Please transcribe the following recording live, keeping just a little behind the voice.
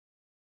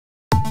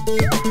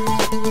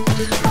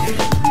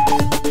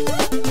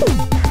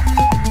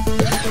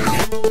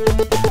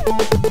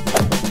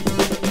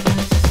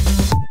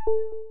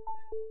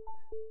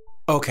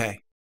Okay,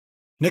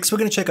 next we're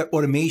going to check out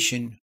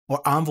automation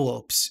or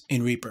envelopes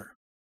in REAPER.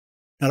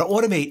 Now to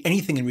automate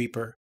anything in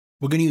REAPER,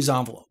 we're going to use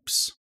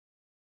envelopes.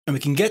 And we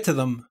can get to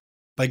them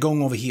by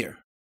going over here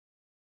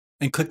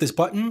and click this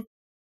button.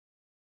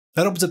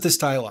 That opens up this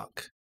dialog.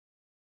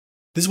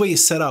 This is where you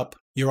set up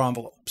your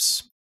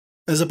envelopes.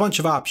 There's a bunch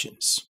of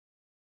options.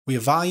 We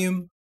have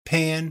volume,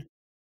 pan,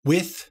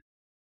 width,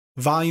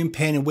 volume,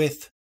 pan, and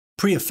width,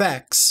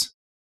 pre-effects,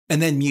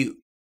 and then mute.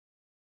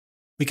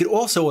 We could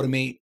also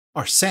automate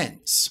our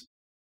sends.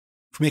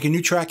 If we make a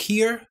new track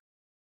here,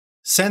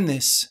 send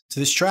this to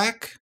this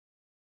track,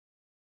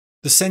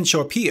 the send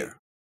show up here.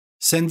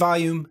 Send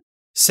volume,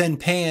 send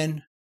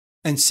pan,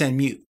 and send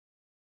mute.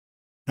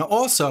 Now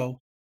also,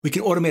 we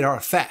can automate our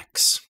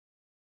effects.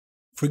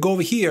 If we go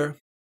over here,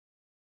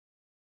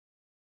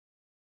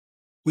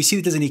 we see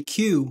that there's an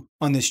EQ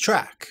on this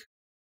track.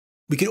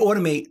 We can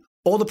automate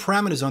all the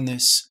parameters on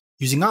this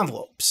using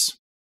envelopes.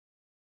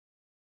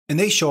 And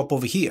they show up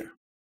over here.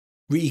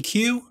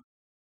 Re-EQ,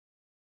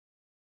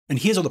 and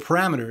here's all the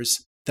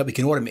parameters that we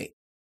can automate.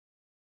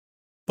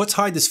 Let's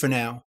hide this for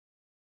now,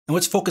 and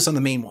let's focus on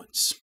the main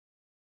ones.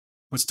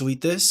 Let's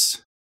delete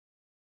this,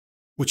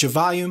 which are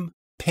volume,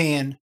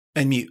 pan,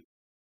 and mute.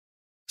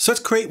 So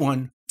let's create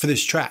one for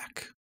this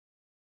track.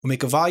 We'll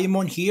make a volume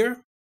one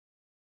here,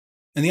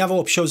 and the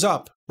envelope shows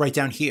up right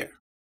down here.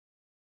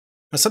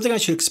 Now something I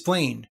should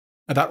explain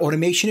about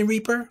automation in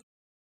REAPER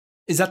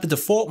is that the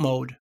default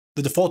mode,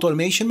 the default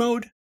automation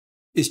mode,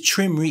 is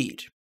trim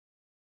read.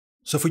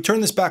 So if we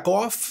turn this back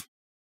off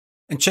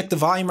and check the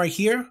volume right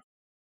here,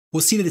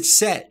 we'll see that it's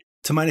set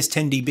to minus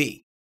 10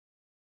 dB.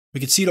 We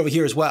can see it over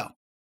here as well,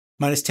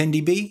 minus 10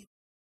 dB.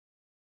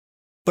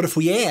 But if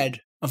we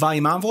add a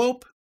volume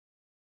envelope,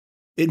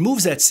 it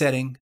moves that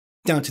setting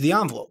down to the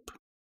envelope.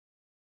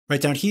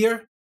 Right down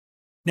here,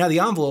 now the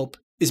envelope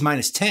is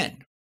minus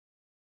 10,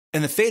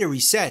 and the fader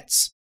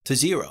resets to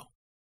 0.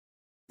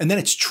 And then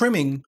it's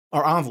trimming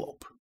our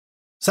envelope.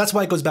 So that's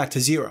why it goes back to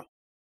 0.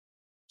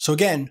 So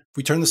again, if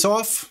we turn this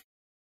off,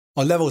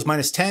 our level is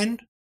minus 10.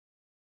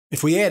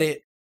 If we add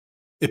it,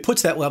 it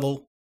puts that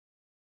level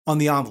on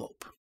the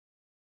envelope,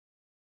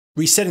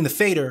 resetting the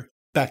fader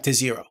back to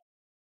 0.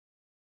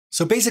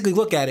 So basically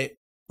look at it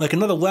like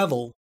another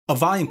level of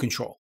volume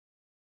control.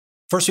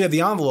 First we have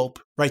the envelope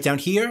right down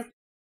here,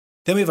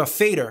 then we have a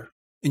fader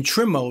in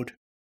trim mode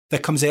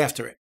that comes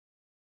after it.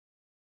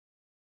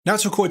 Now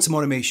let's record some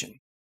automation.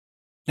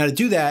 Now to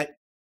do that,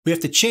 we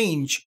have to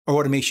change our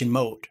automation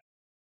mode.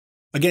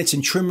 Again, it's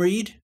in trim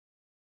read.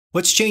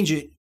 Let's change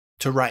it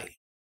to write.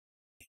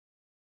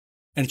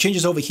 And it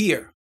changes over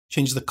here.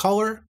 Changes the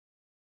color,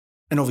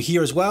 and over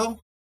here as well.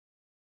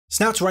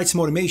 So now let's write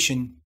some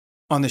automation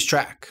on this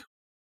track.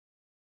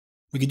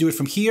 We can do it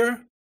from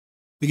here,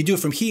 we can do it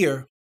from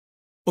here,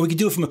 or we can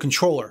do it from a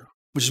controller,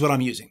 which is what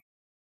I'm using.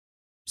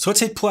 So let's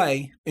hit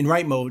play in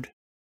write mode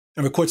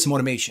and record some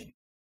automation.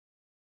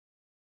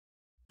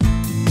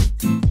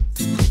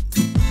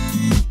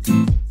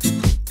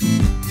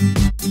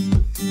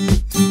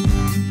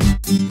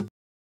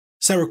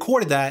 So I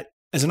recorded that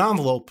as an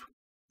envelope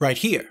right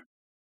here.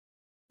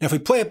 Now if we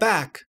play it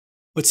back,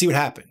 let's see what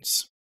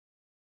happens.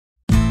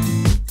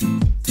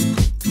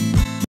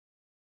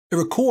 It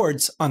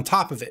records on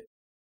top of it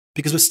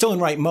because we're still in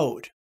write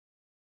mode.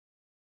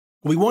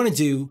 What we want to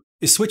do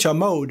is switch our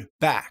mode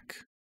back.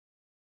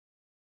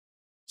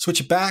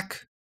 Switch it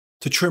back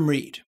to trim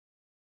read.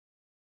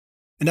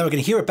 And now we're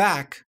going to hear it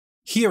back,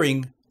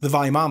 hearing the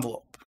volume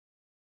envelope.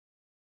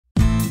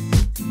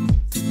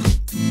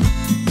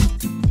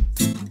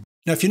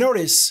 Now if you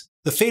notice,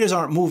 the faders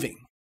aren't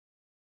moving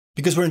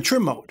because we're in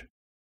trim mode,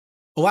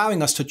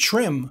 allowing us to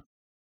trim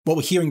what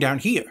we're hearing down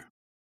here.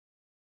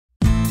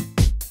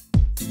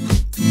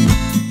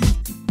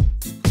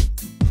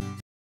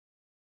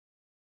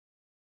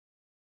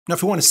 Now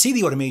if we want to see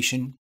the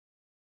automation,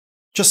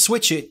 just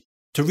switch it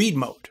to read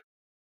mode.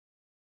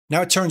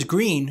 Now it turns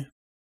green,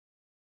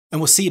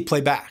 and we'll see it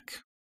play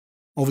back,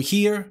 over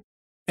here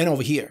and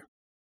over here.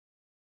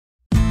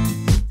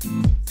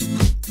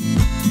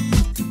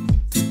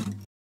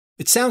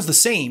 It sounds the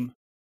same,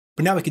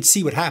 but now we can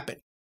see what happened.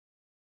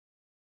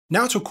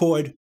 Now let's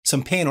record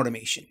some pan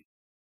automation.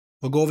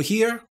 We'll go over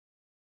here,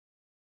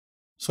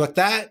 select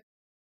that.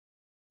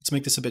 Let's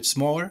make this a bit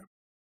smaller.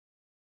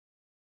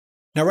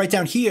 Now right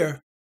down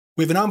here,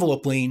 we have an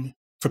envelope lane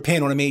for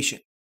pan automation.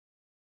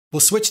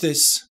 We'll switch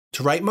this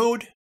to write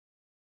mode,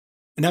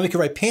 and now we can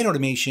write pan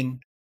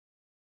automation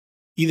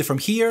either from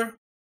here,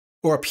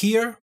 or up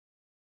here,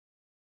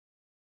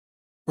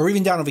 or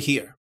even down over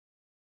here.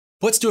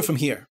 Let's do it from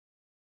here.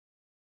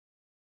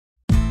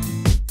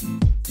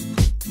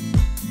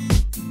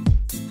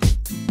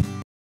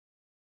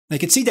 Now you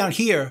can see down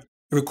here,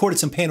 it recorded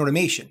some pan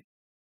automation.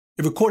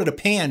 It recorded a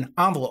pan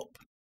envelope,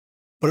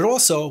 but it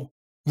also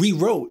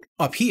rewrote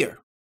up here.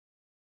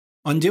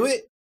 Undo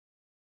it,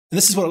 and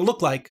this is what it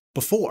looked like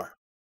before.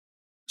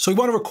 So we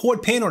want to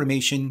record pan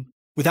automation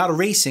without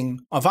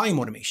erasing our volume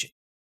automation.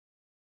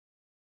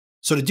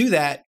 So to do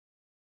that,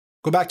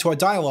 go back to our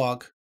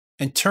dialog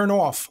and turn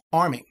off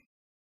arming.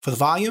 For the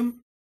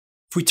volume,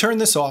 if we turn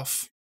this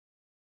off,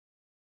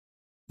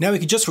 now we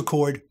can just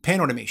record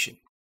pan automation.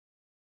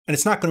 And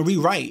it's not going to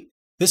rewrite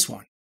this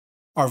one,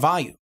 our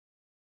volume.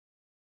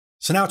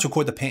 So now let's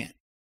record the pan.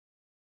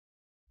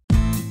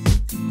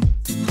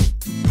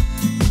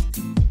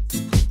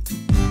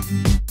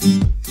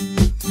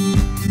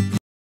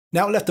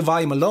 Now it left the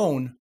volume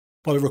alone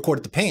while we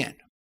recorded the pan.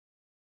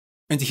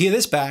 And to hear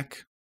this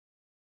back,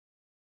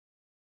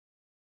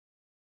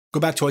 go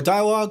back to our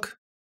dialog,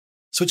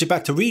 switch it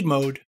back to read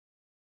mode,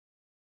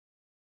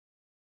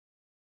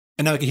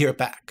 and now we can hear it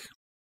back.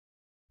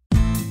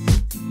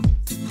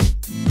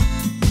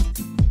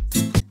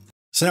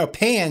 So now it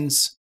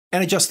pans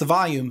and adjusts the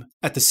volume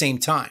at the same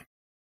time.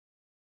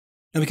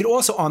 Now we can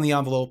also arm the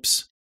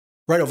envelopes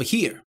right over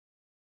here.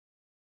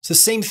 It's the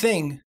same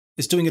thing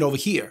as doing it over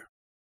here.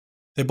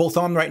 They're both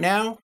on right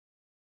now.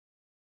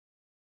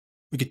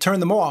 We could turn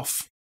them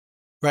off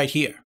right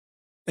here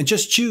and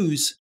just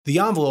choose the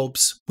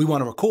envelopes we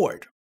want to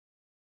record.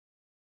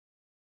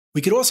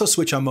 We could also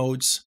switch our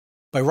modes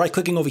by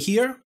right-clicking over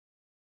here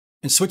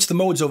and switch the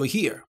modes over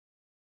here.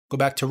 Go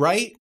back to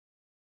write,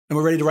 and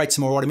we're ready to write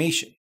some more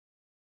automation.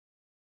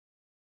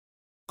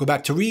 Go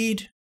back to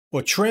read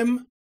or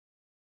trim,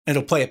 and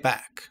it'll play it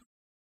back.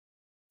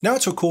 Now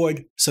let's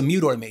record some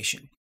mute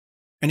automation.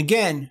 And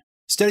again,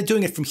 instead of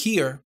doing it from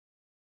here,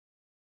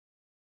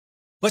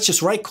 let's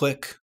just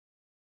right-click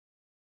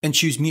and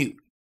choose mute.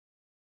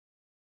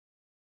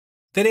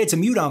 That adds a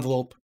mute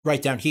envelope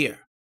right down here.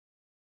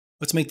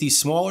 Let's make these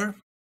smaller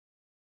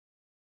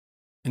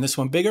and this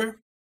one bigger.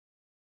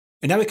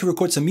 And now we can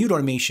record some mute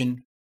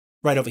automation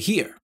right over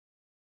here.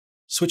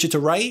 Switch it to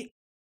right.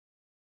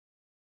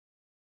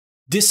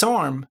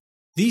 Disarm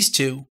these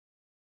two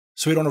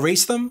so we don't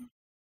erase them.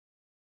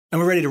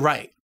 And we're ready to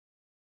write.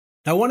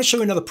 Now I want to show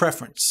you another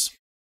preference.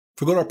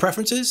 If we go to our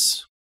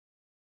preferences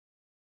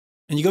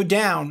and you go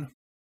down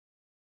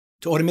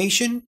to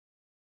automation,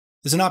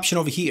 there's an option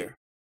over here.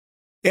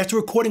 After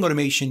recording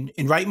automation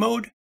in write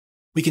mode,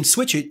 we can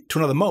switch it to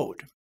another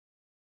mode.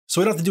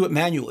 So we don't have to do it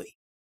manually.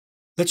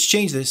 Let's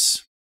change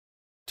this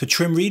to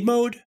trim read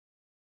mode.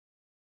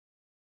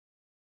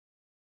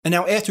 And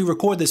now after we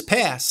record this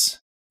pass,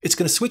 it's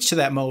going to switch to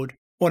that mode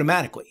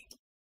automatically.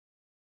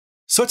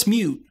 So let's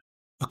mute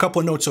a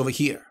couple of notes over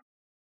here.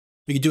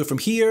 We can do it from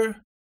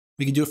here.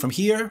 We can do it from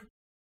here.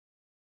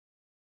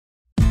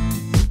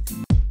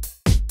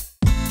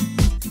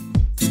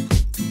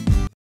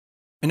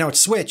 And now it's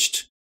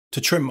switched to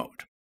trim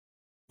mode.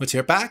 Let's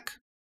hear it back.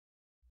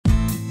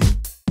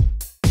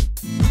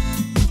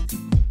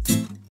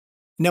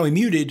 Now we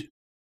muted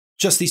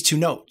just these two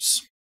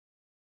notes,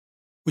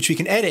 which we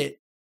can edit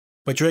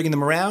by dragging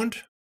them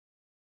around.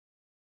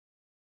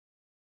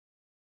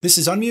 This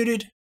is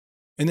unmuted,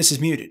 and this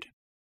is muted.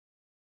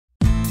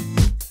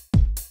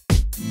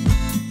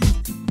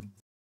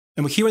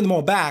 And we're hearing them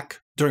all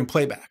back during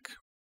playback.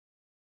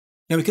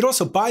 Now we could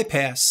also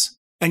bypass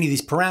any of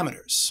these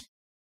parameters.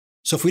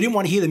 So if we didn't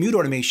want to hear the mute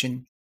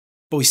automation,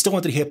 but we still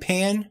wanted to hear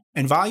pan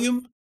and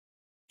volume,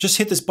 just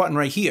hit this button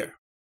right here.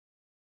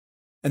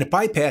 And it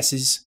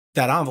bypasses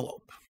that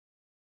envelope.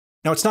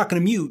 Now it's not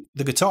going to mute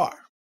the guitar.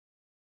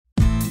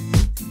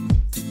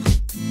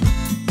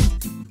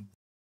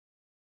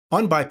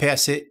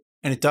 Unbypass it,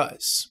 and it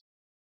does.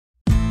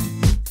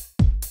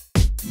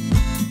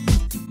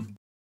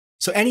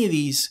 So any of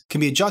these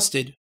can be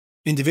adjusted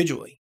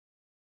individually.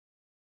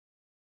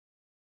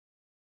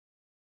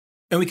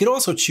 And we could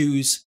also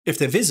choose if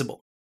they're visible.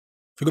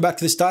 If we go back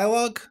to this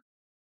dialog,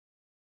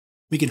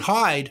 we can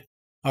hide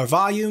our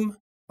volume,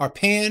 our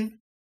pan,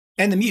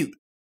 and the mute.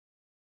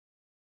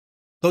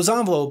 Those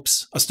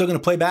envelopes are still going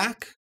to play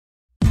back.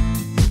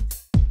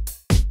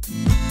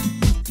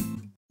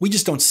 We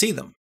just don't see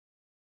them.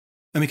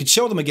 And we can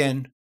show them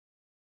again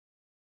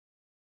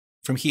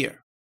from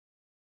here.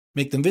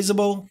 Make them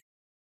visible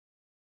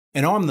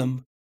and arm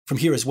them from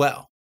here as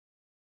well.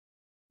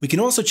 We can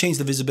also change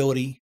the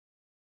visibility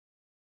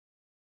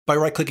by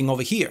right-clicking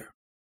over here.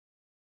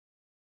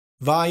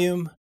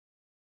 Volume,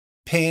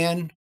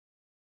 pan,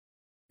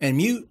 and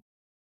mute,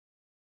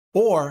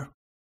 or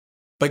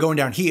by going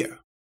down here,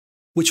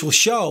 which will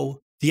show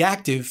the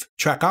active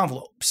track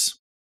envelopes.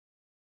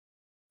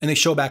 And they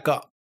show back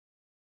up.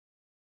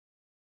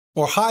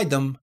 Or hide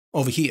them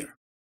over here.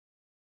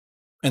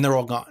 And they're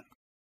all gone.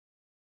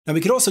 Now we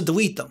could also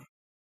delete them.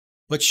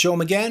 Let's show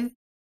them again.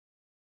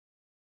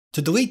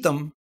 To delete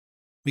them,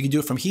 we can do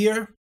it from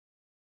here.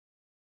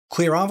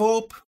 Clear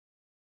envelope.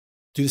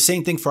 Do the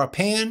same thing for our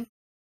pan.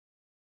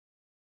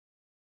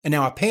 And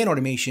now our pan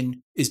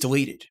automation is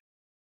deleted.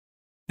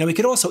 Now we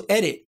could also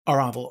edit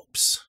our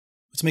envelopes.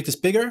 Let's make this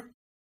bigger.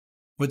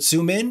 Let's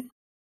zoom in.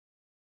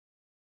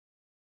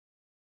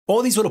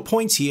 All these little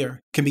points here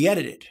can be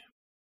edited.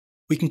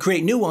 We can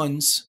create new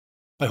ones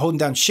by holding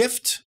down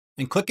Shift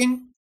and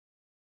clicking,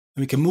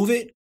 and we can move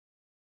it.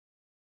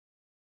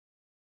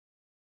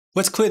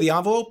 Let's clear the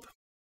envelope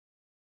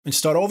and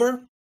start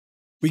over.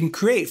 we can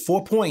create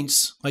 4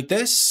 points like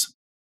this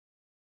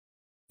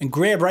and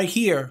grab right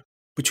here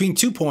between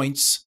 2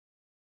 points,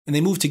 and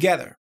they move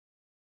together,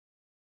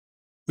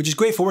 which is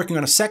great for working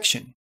on a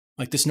section,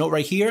 like this note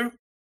right here.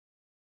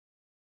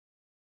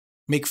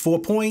 Make 4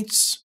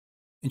 points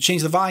and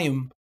change the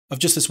volume of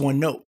just this one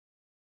note.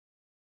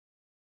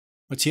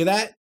 Let's hear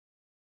that.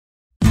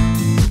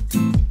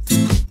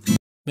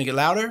 Make it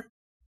louder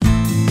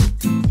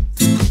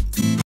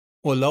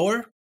or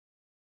lower.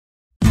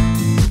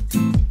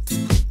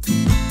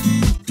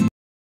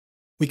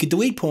 We could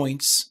delete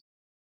points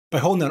by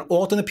holding down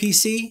Alt on the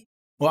PC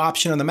or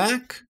Option on the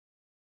Mac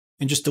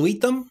and just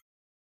delete them.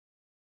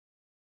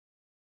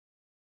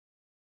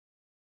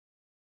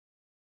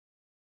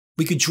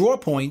 We could draw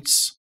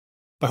points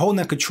by holding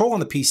down Control on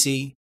the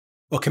PC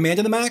or Command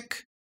on the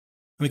Mac,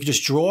 and we could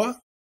just draw.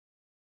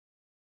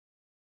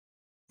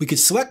 We could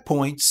select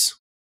points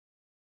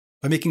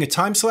by making a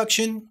time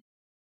selection,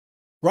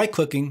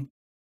 right-clicking,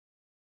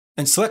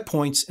 and select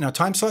points in our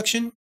time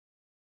selection.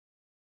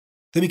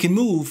 Then we can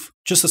move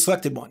just the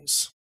selected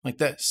ones, like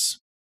this.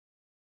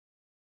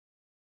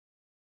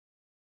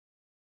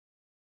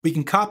 We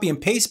can copy and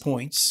paste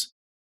points.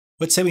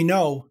 Let's say we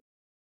know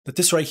that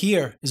this right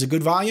here is a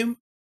good volume.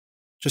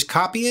 Just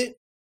copy it,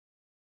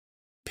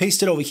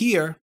 paste it over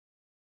here.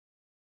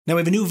 Now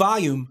we have a new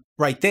volume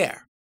right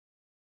there.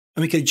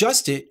 And we can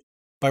adjust it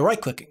by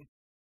right-clicking.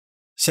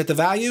 Set the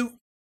value.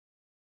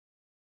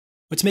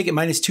 Let's make it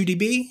 -2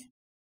 dB.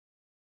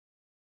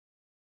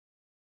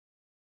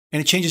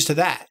 And it changes to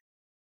that.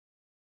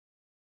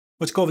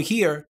 Let's go over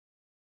here,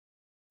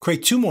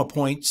 create 2 more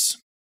points,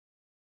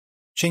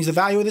 change the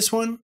value of this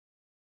one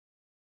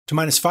to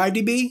 -5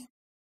 dB.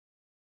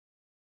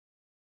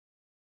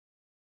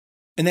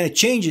 And then it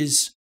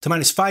changes to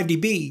 -5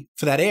 dB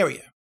for that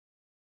area.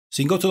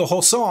 So you can go through the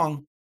whole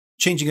song,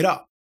 changing it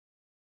up.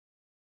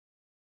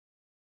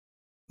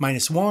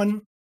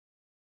 -1,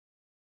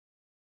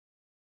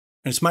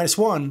 and it's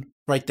 -1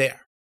 right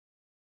there.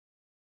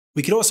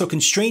 We could also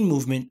constrain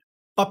movement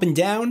up and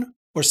down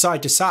or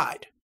side to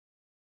side.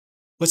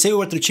 Let's say we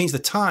wanted to change the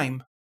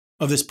time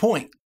of this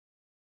point,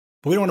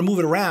 but we don't want to move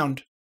it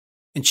around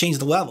and change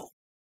the level.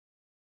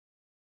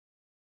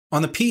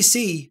 On the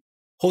PC,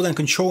 hold down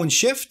Control and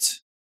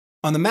Shift.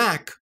 On the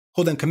Mac,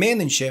 hold down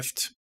Command and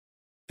Shift,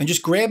 and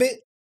just grab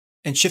it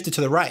and shift it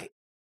to the right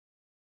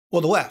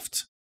or the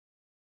left.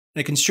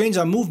 And it constrains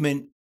our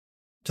movement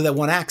to that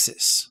one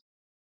axis.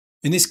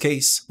 In this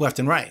case, left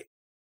and right.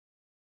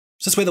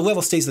 So this way the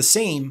level stays the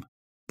same,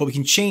 but we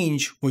can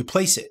change where we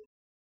place it.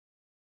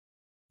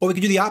 Or we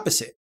could do the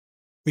opposite.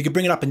 We could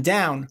bring it up and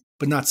down,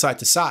 but not side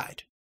to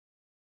side.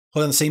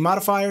 Hold on the same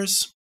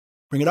modifiers,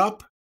 bring it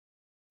up,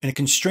 and it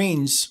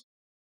constrains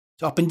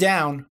to up and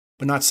down,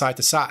 but not side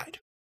to side.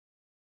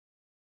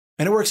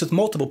 And it works with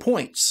multiple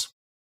points.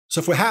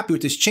 So if we're happy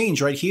with this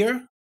change right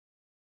here,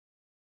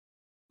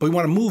 but we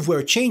want to move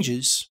where it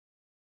changes,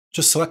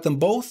 just select them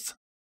both,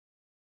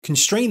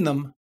 constrain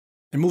them,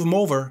 and move them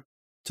over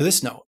to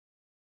this note.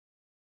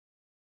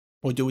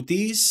 We'll do with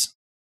these,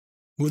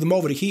 move them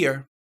over to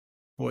here,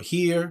 or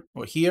here,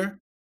 or here,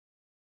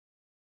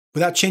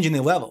 without changing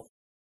their level.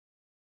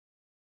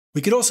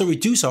 We could also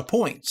reduce our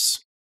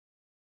points.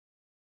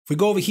 If we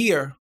go over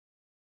here,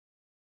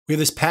 we have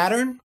this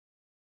pattern,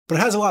 but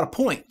it has a lot of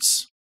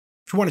points.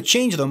 If we want to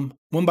change them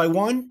one by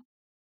one,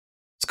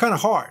 it's kind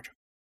of hard.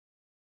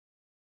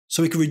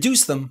 So we could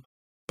reduce them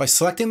by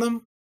selecting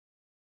them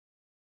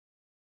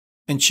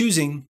and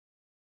choosing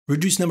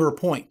reduce number of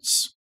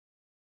points.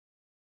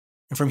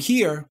 And from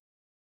here,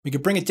 we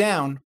could bring it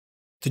down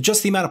to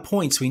just the amount of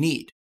points we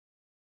need.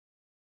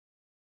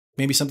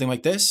 Maybe something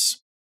like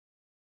this.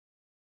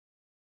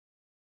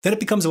 Then it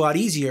becomes a lot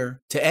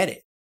easier to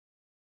edit.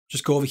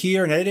 Just go over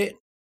here and edit it.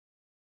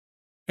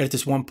 Edit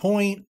this 1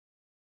 point.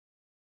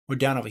 We're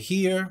down over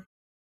here.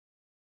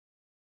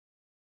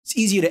 It's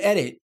easier to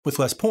edit with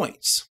less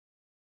points.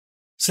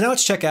 So now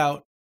let's check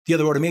out the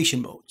other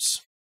automation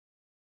modes.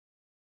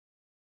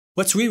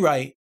 Let's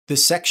rewrite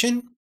this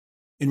section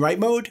in write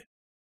mode.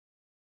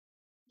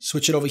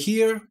 Switch it over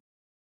here.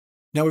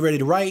 Now we're ready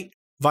to write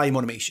volume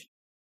automation.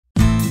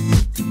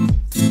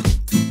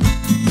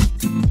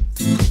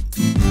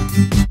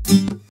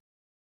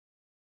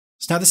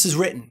 So now this is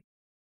written,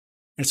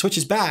 and it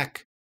switches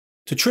back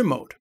to trim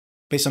mode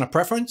based on a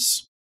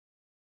preference.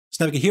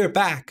 So now we can hear it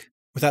back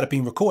without it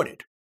being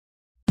recorded.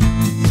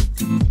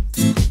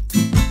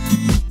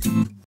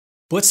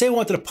 But let's say we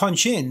wanted to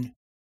punch in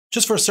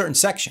just for a certain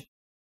section.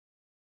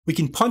 We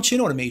can punch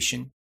in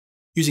automation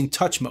using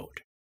touch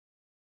mode.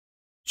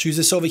 Choose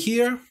this over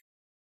here,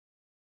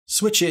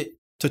 switch it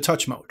to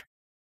touch mode,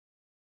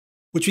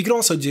 which we could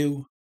also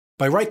do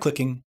by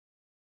right-clicking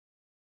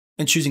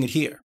and choosing it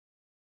here.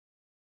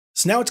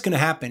 So now what's going to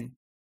happen,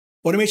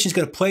 automation is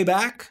going to play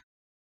back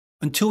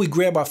until we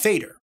grab our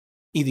fader,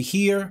 either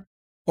here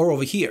or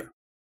over here.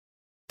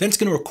 Then it's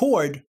going to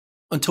record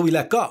until we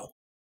let go.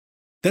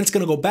 Then it's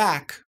going to go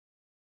back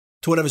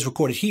to whatever's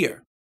recorded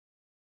here.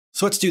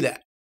 So let's do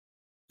that.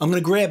 I'm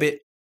going to grab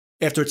it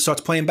after it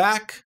starts playing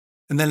back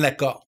and then let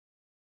go.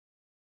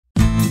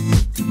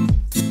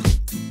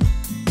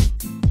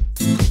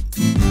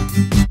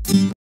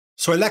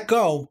 So I let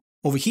go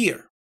over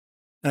here,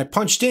 and I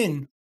punched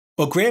in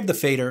or grabbed the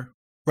fader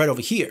right over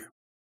here.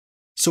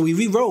 So we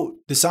rewrote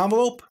this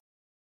envelope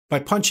by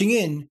punching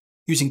in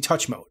using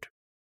touch mode.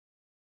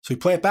 So we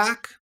play it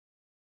back.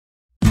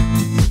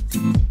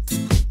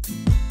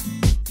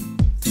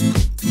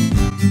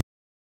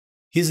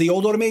 Here's the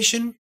old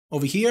automation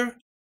over here,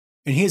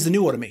 and here's the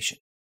new automation.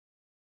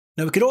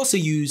 Now we could also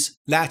use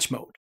latch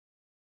mode.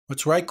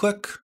 Let's right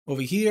click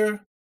over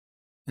here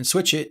and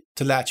switch it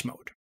to latch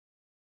mode.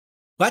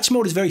 Latch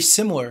mode is very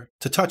similar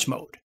to touch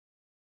mode,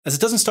 as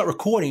it doesn't start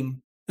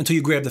recording until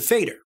you grab the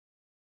fader.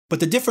 But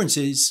the difference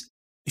is,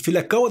 if you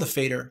let go of the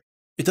fader,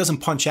 it doesn't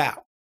punch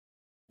out,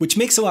 which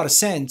makes a lot of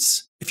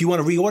sense if you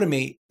want to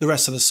re-automate the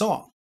rest of the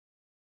song.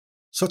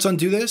 So let's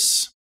undo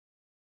this,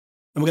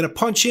 and we're going to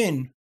punch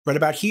in right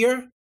about here,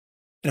 and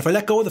if I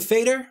let go of the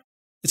fader,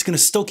 it's going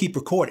to still keep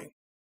recording.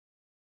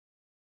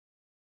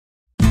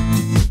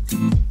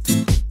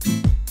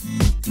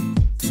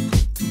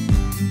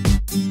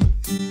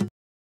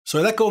 So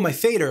I let go of my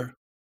fader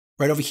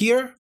right over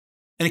here,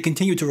 and it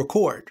continued to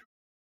record,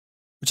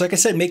 which, like I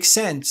said, makes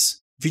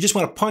sense if you just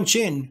want to punch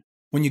in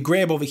when you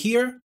grab over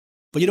here,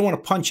 but you don't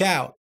want to punch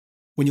out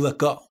when you let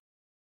go.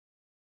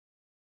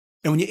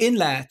 And when you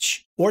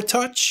in-latch or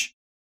touch,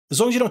 as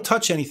long as you don't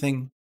touch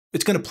anything,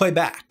 it's going to play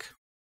back.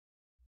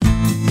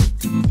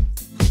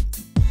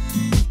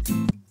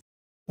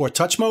 Or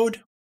touch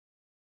mode.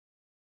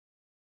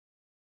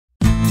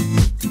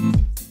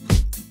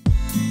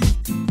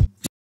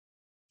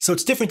 So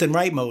it's different than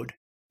write mode,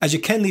 as you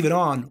can leave it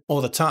on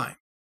all the time.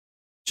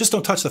 Just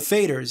don't touch the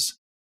faders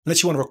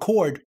unless you want to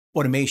record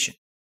automation.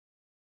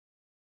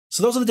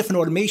 So those are the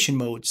different automation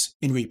modes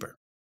in Reaper.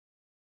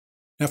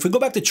 Now if we go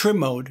back to trim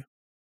mode,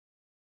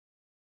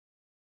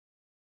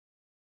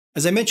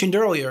 as I mentioned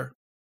earlier,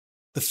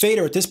 the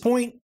fader at this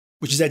point,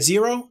 which is at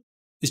 0,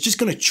 is just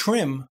going to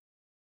trim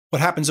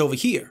what happens over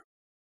here.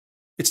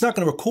 It's not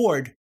going to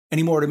record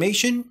any more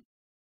automation,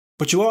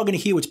 but you are going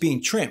to hear what's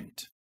being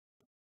trimmed.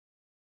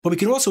 But we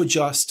can also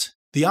adjust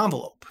the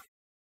envelope.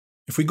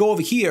 If we go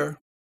over here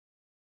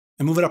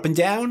and move it up and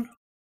down,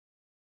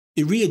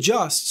 it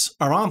readjusts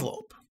our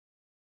envelope,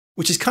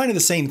 which is kind of the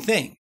same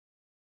thing,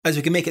 as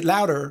we can make it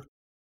louder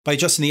by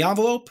adjusting the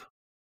envelope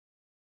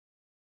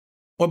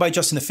or by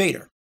adjusting the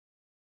fader.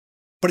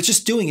 But it's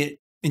just doing it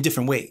in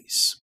different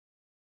ways.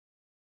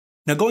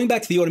 Now going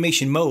back to the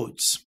automation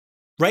modes,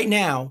 right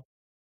now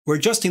we're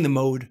adjusting the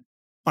mode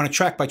on a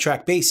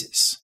track-by-track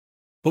basis,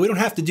 but we don't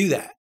have to do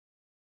that.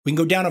 We can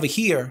go down over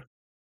here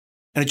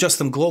and adjust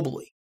them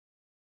globally.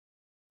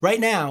 Right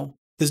now,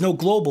 there's no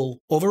global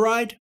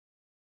override,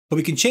 but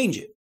we can change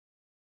it.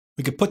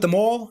 We could put them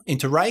all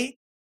into write,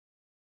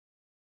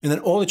 and then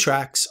all the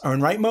tracks are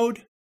in write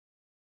mode,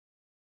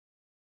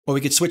 or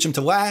we could switch them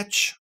to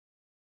latch,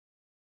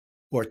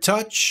 or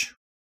touch,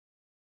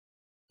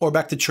 or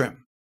back to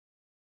trim.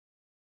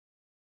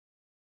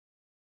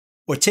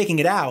 Or taking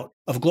it out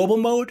of global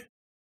mode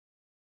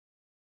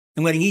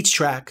and letting each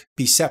track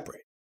be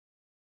separate.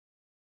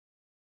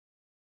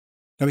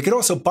 Now we could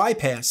also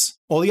bypass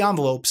all the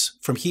envelopes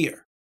from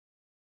here.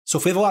 So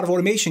if we have a lot of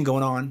automation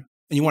going on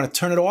and you want to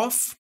turn it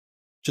off,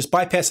 just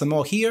bypass them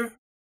all here,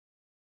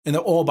 and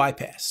they're all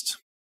bypassed.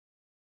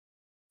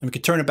 And we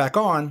could turn it back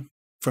on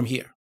from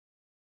here.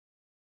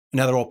 And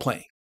now they're all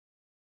playing.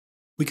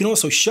 We can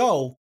also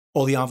show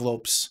all the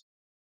envelopes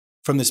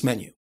from this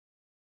menu.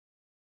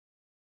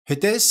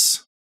 Hit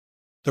this,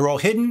 they're all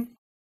hidden.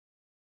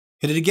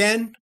 Hit it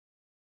again,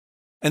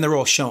 and they're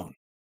all shown.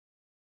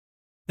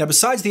 Now,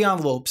 besides the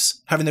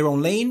envelopes having their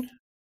own lane,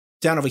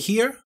 down over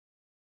here,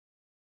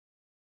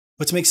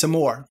 let's make some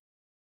more.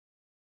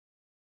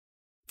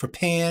 For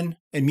pan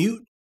and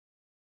mute,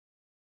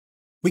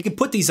 we can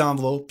put these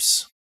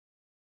envelopes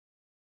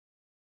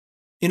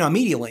in our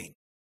media lane.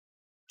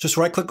 Just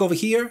right-click over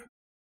here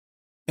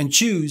and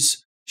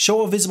choose Show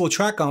All Visible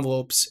Track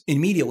Envelopes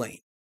in Media Lane.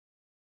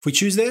 If we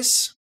choose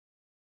this,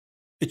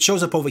 it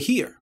shows up over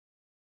here.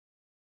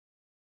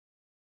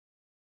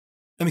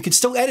 And we can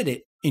still edit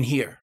it in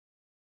here.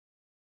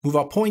 Move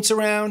our points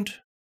around,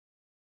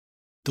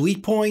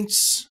 delete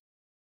points,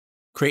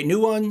 create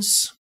new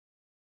ones,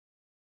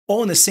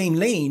 all in the same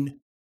lane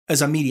as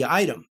our media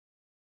item.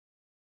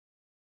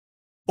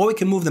 Or we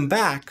can move them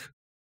back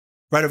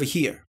right over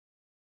here.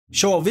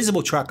 Show all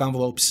visible track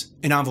envelopes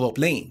in envelope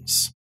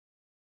lanes.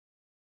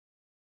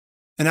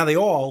 And now they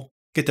all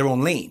get their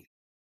own lane.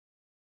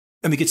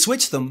 And we could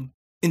switch them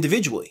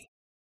individually.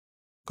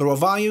 Go to our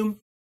volume,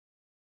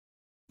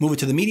 move it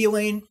to the media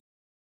lane.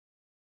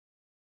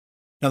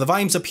 Now the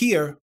volume's up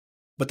here,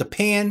 but the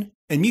pan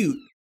and mute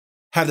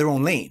have their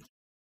own lane.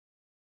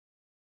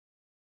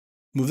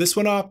 Move this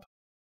one up,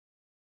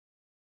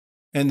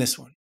 and this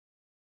one.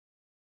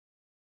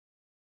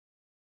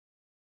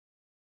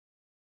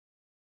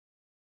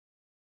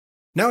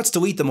 Now let's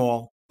delete them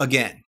all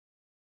again.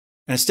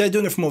 And instead of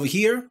doing it from over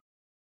here,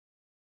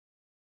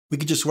 we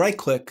could just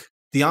right-click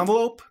the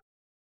envelope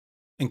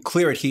and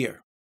clear it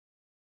here.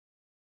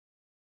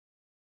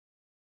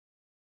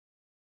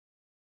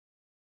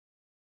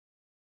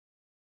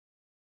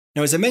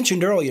 Now, as I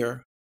mentioned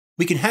earlier,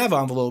 we can have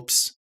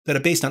envelopes that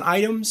are based on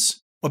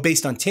items or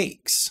based on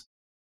takes.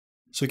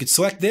 So we could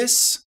select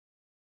this,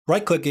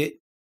 right-click it,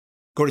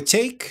 go to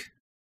Take,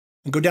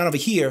 and go down over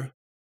here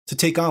to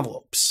Take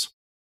Envelopes.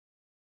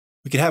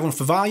 We could have one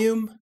for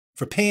volume,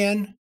 for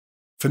pan,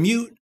 for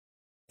mute,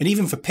 and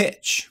even for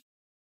pitch.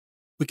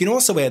 We can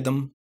also add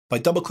them by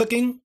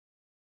double-clicking,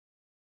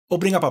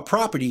 opening up our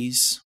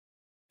properties,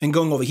 and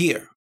going over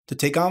here to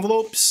Take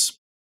Envelopes.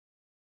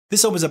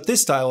 This opens up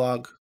this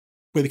dialog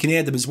where we can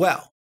add them as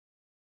well.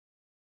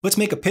 Let's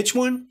make a pitch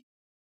one.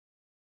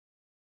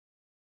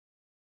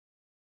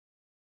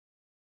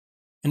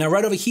 And now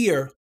right over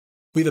here,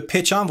 we have a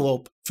pitch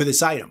envelope for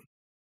this item.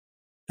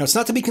 Now it's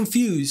not to be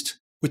confused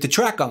with the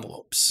track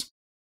envelopes.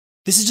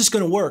 This is just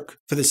going to work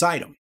for this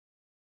item.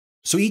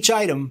 So each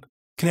item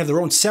can have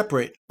their own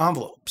separate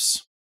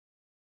envelopes.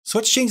 So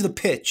let's change the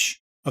pitch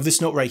of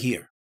this note right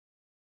here.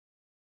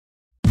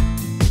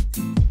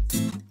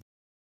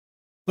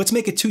 Let's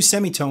make it 2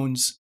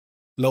 semitones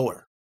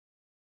lower.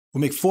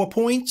 We'll make 4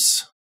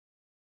 points,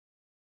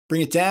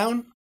 bring it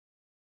down,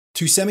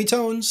 2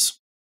 semitones,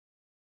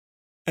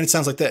 and it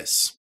sounds like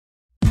this.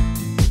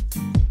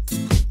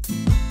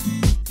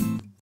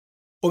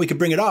 Or we could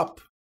bring it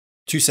up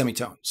 2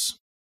 semitones.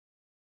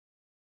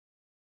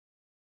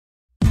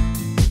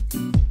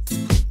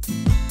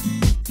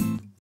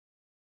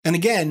 And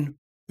again,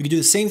 we can do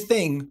the same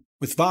thing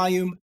with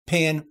volume,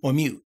 pan, or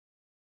mute.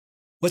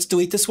 Let's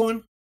delete this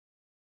one.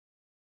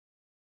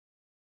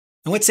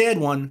 And let's add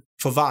one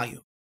for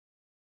volume.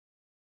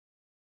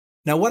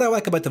 Now what I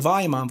like about the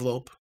volume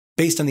envelope,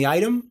 based on the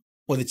item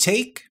or the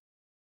take,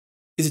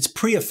 is it's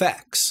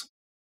pre-effects.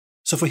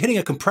 So if we're hitting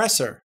a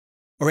compressor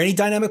or any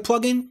dynamic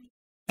plugin,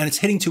 and it's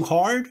hitting too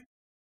hard,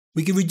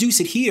 we can reduce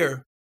it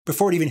here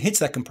before it even hits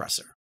that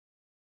compressor.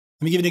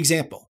 Let me give you an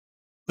example.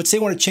 Let's say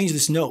I want to change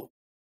this note.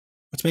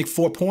 Let's make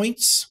 4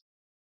 points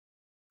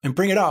and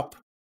bring it up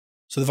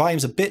so the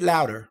volume's a bit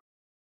louder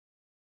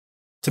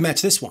to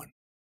match this one.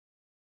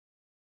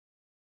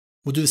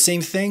 We'll do the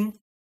same thing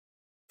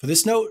for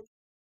this note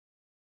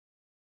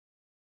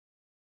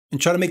and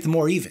try to make them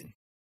more even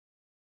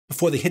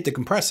before they hit the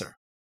compressor.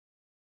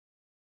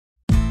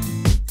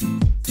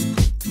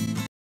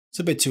 It's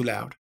a bit too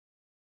loud.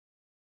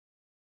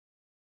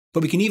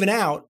 But we can even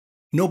out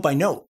note by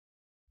note.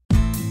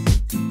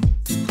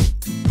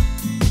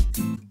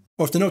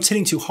 Or if the note's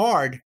hitting too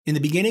hard in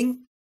the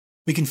beginning,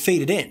 we can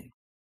fade it in.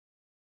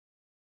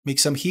 Make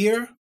some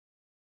here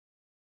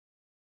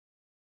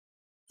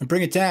and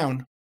bring it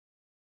down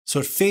so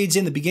it fades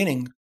in the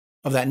beginning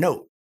of that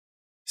note.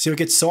 See how it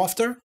gets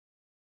softer?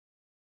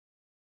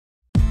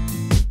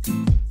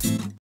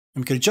 And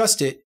we can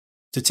adjust it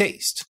to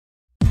taste.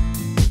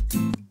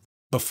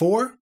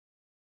 Before,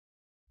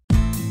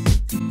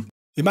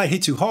 it might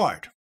hit too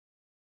hard.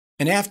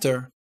 And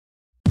after,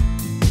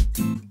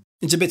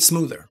 it's a bit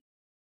smoother.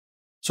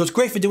 So it's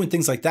great for doing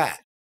things like that,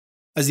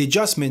 as the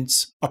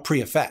adjustments are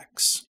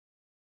pre-effects.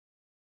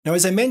 Now,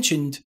 as I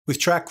mentioned with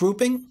track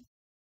grouping,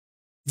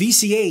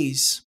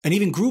 VCAs and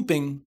even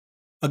grouping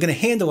are going to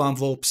handle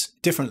envelopes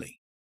differently.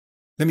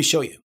 Let me show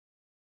you.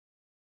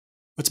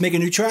 Let's make a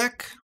new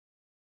track.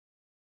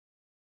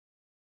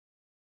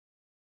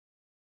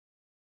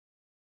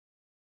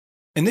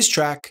 And this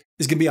track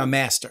is going to be our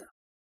master.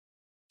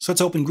 So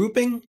let's open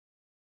grouping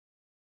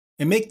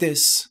and make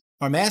this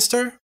our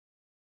master.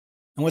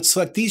 And let's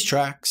select these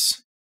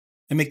tracks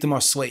and make them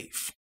our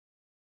slave.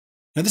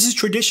 Now this is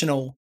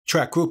traditional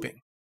track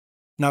grouping.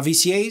 Now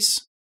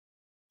VCAs,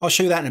 I'll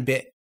show you that in a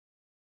bit.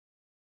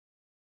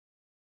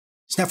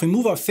 So now if we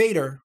move our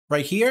fader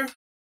right here,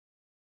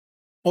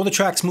 all the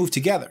tracks move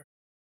together.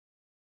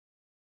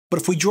 But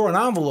if we draw an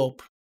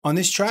envelope on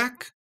this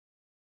track,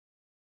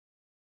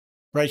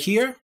 right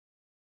here,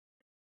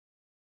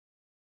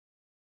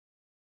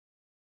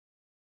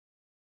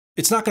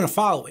 it's not going to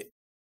follow it.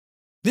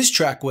 This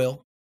track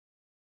will,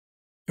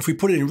 if we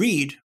put it in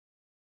read,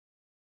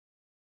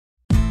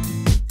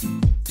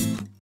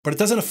 but it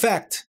doesn't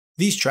affect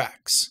these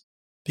tracks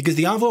because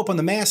the envelope on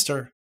the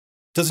master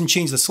doesn't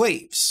change the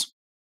slaves.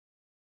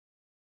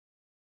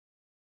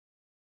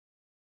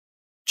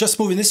 Just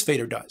moving this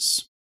fader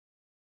does.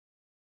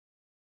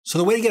 So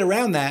the way to get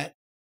around that,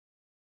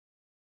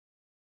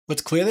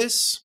 let's clear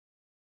this,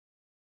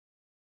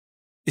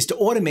 is to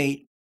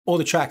automate all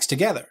the tracks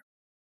together.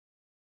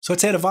 So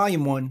let's add a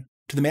volume one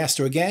to the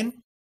master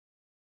again.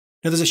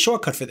 Now there's a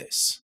shortcut for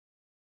this.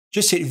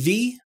 Just hit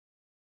V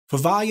for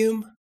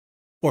volume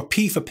or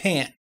P for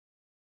pan.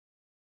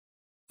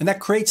 And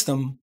that creates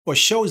them or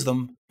shows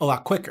them a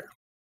lot quicker.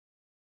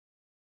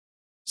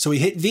 So we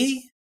hit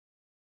V,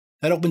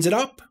 that opens it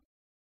up,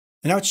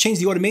 and now it's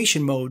changed the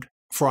automation mode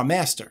for our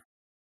master.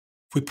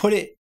 If we put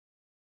it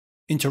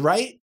into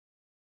write,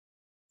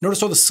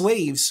 notice all the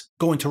slaves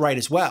go into write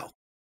as well.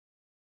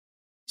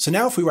 So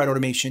now if we write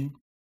automation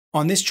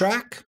on this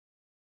track,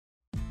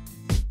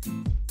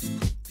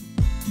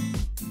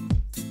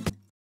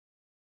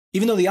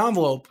 even though the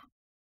envelope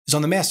is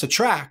on the master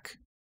track,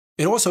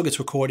 it also gets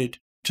recorded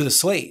to the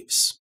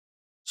slaves.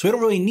 So we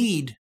don't really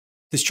need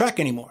this track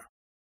anymore.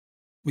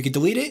 We can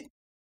delete it,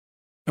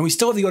 and And we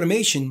still have the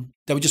automation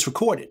that we just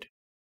recorded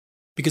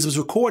because it was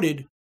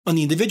recorded on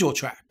the individual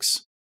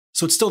tracks.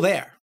 So it's still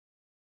there.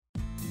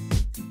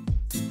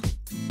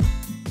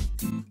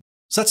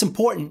 So that's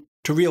important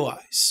to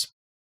realize.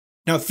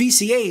 Now, with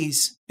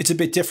VCAs, it's a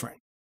bit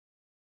different.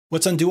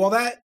 Let's undo all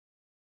that.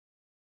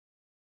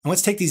 And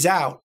let's take these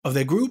out of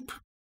their group.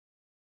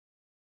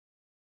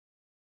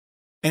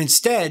 And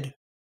instead,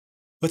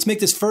 let's make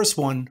this first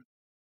one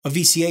a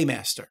VCA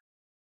master.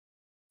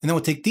 And then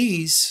we'll take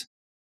these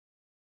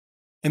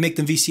and make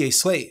them VCA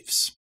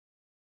slaves.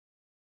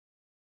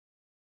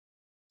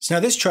 So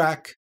now this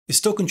track is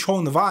still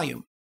controlling the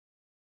volume,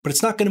 but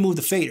it's not going to move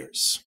the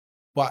faders.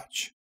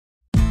 Watch.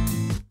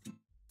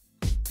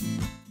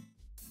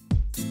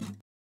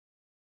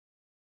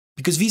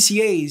 Because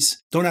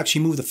VCAs don't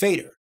actually move the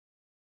fader.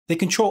 They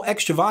control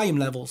extra volume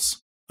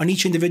levels on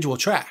each individual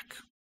track.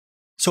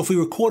 So if we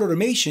record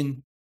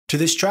automation to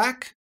this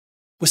track,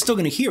 we're still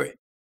going to hear it.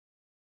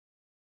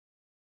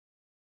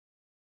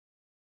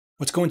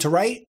 Let's go into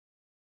write,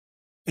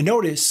 and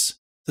notice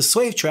the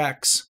slave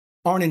tracks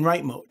aren't in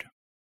write mode,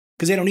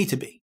 because they don't need to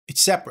be.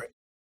 It's separate.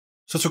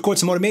 So let's record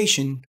some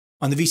automation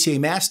on the VCA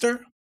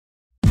master.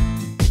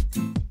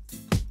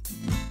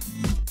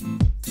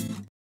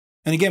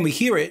 And again, we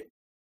hear it,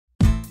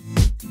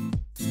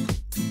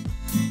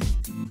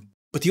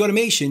 but the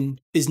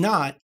automation is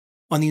not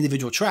on the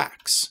individual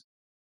tracks.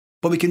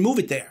 But we can move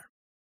it there.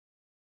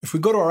 If we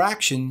go to our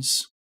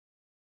actions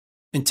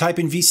and type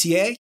in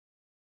VCA,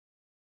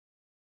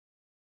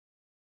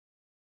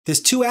 there's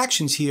two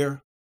actions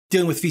here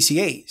dealing with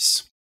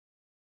VCAs.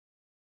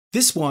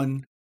 This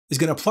one is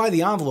going to apply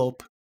the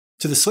envelope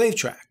to the slave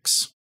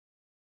tracks.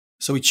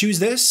 So we choose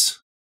this,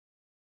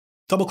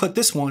 double-click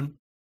this one,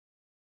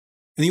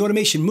 and the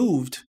automation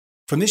moved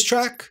from this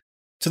track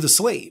to the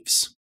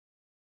slaves.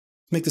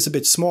 Make this a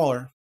bit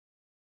smaller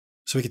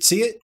so we can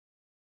see it.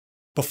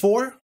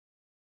 Before,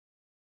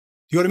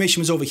 the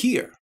automation was over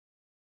here,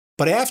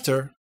 but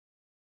after,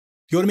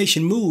 the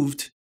automation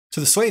moved to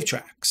the slave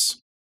tracks.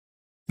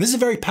 This is a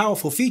very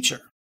powerful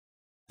feature.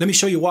 Let me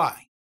show you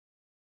why.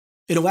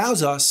 It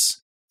allows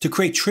us to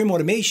create trim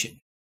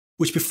automation,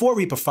 which before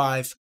Reaper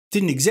 5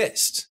 didn't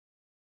exist.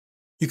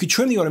 You could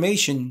trim the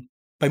automation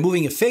by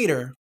moving a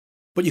fader,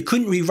 but you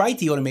couldn't rewrite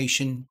the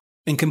automation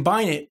and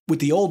combine it with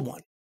the old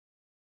one.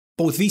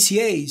 But with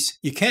VCAs,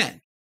 you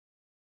can.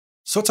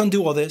 So let's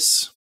undo all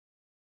this,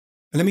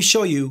 and let me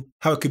show you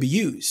how it could be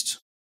used.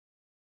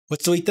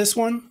 Let's delete this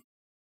one,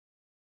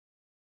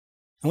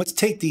 and let's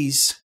take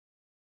these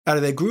out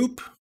of their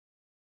group,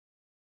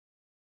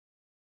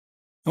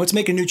 and let's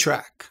make a new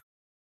track.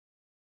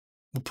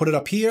 We'll put it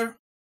up here,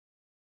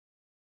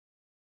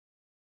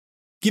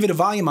 give it a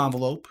volume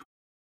envelope.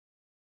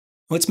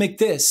 Let's make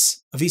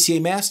this a VCA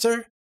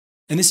master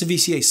and this a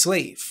VCA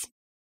slave.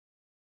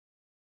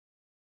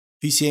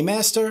 VCA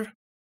master,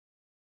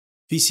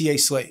 VCA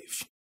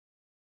slave.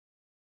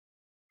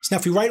 So now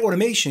if we write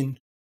automation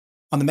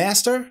on the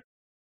master,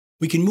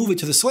 we can move it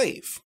to the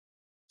slave.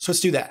 So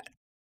let's do that.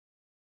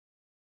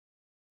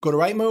 Go to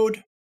write mode,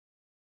 and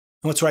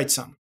let's write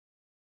some.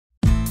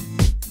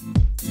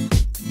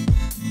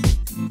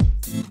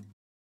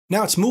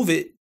 Now let's move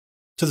it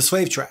to the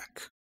slave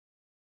track.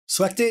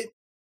 Select it,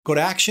 go to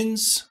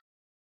actions,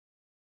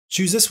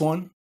 choose this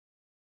one,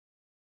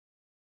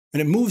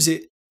 and it moves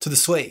it to the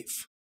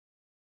slave.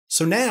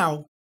 So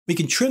now we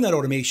can trim that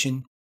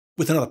automation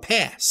with another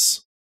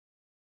pass.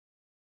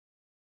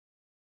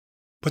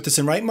 Put this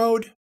in write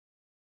mode,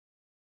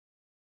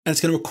 and it's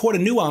going to record a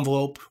new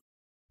envelope.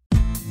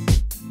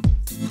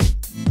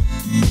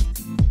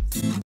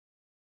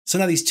 So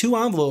now these two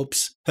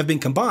envelopes have been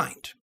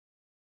combined.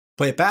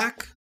 Play it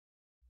back.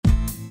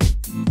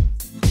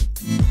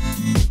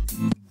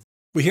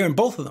 We're hearing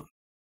both of them,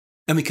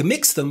 and we can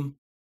mix them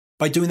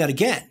by doing that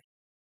again.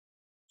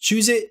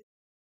 Choose it,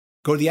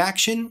 go to the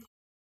action,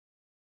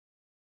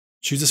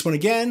 choose this one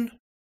again,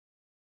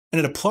 and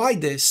it applied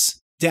this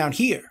down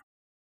here.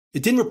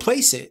 It didn't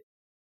replace it.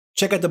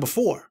 Check out the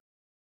before.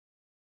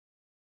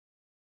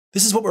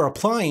 This is what we're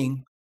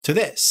applying to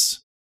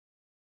this.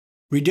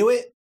 Redo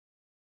it,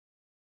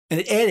 and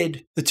it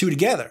added the two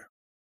together.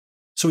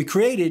 So we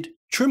created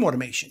trim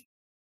automation.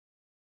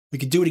 We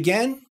could do it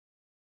again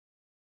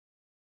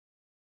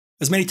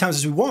as many times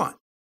as we want.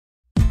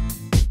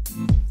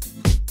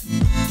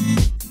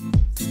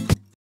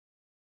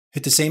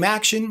 Hit the same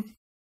action,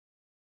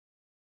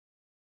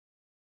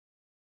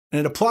 and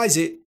it applies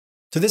it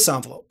to this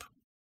envelope.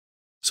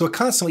 So we're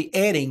constantly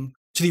adding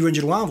to the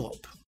original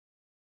envelope.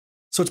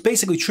 So it's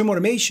basically trim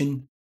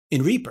automation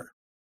in Reaper.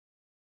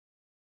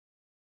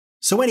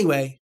 So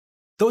anyway,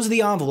 those are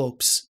the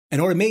envelopes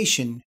and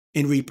automation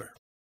in Reaper.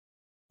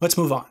 Let's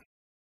move on.